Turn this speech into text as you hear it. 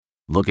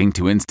Looking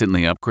to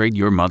instantly upgrade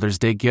your Mother's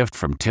Day gift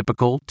from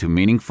typical to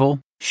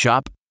meaningful?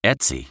 Shop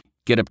Etsy.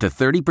 Get up to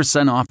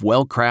 30% off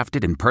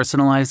well-crafted and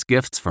personalized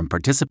gifts from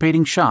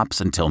participating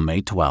shops until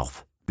May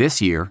 12th. This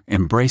year,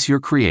 embrace your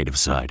creative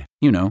side.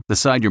 You know, the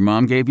side your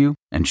mom gave you.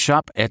 And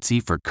shop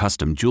Etsy for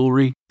custom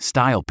jewelry,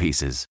 style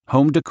pieces,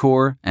 home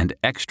decor, and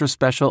extra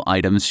special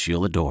items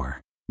she'll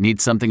adore.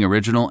 Need something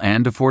original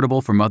and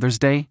affordable for Mother's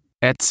Day?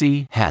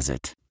 Etsy has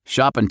it.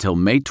 Shop until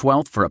May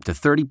 12th for up to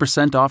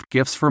 30% off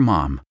gifts for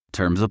mom.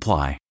 Terms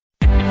apply.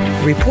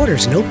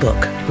 Reporter's Notebook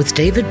with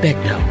David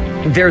Begnaud.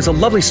 There's a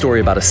lovely story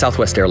about a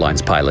Southwest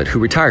Airlines pilot who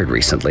retired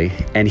recently,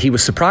 and he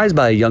was surprised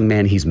by a young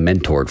man he's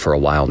mentored for a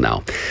while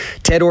now.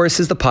 Ted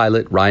Orris is the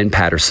pilot, Ryan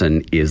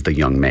Patterson is the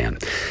young man.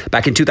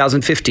 Back in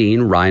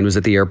 2015, Ryan was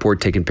at the airport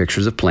taking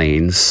pictures of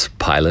planes.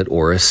 Pilot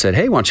Orris said,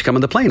 "Hey, why don't you come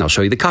in the plane? I'll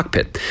show you the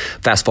cockpit."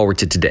 Fast forward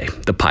to today.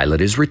 The pilot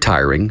is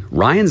retiring.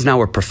 Ryan's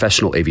now a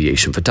professional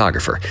aviation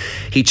photographer.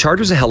 He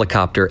charters a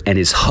helicopter and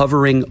is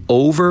hovering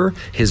over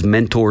his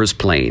mentor's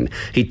plane.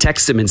 He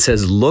texts him and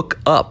says, "Look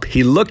up."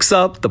 He looks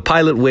up, the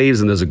pilot waves,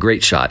 and there's a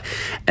great shot.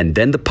 And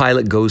then the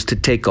pilot goes to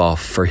take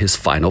off for his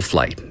final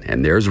flight.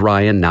 And there's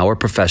Ryan, now a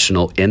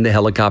professional, in the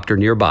helicopter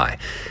nearby.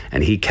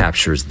 And he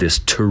captures this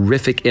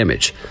terrific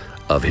image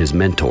of his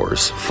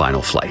mentor's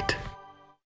final flight.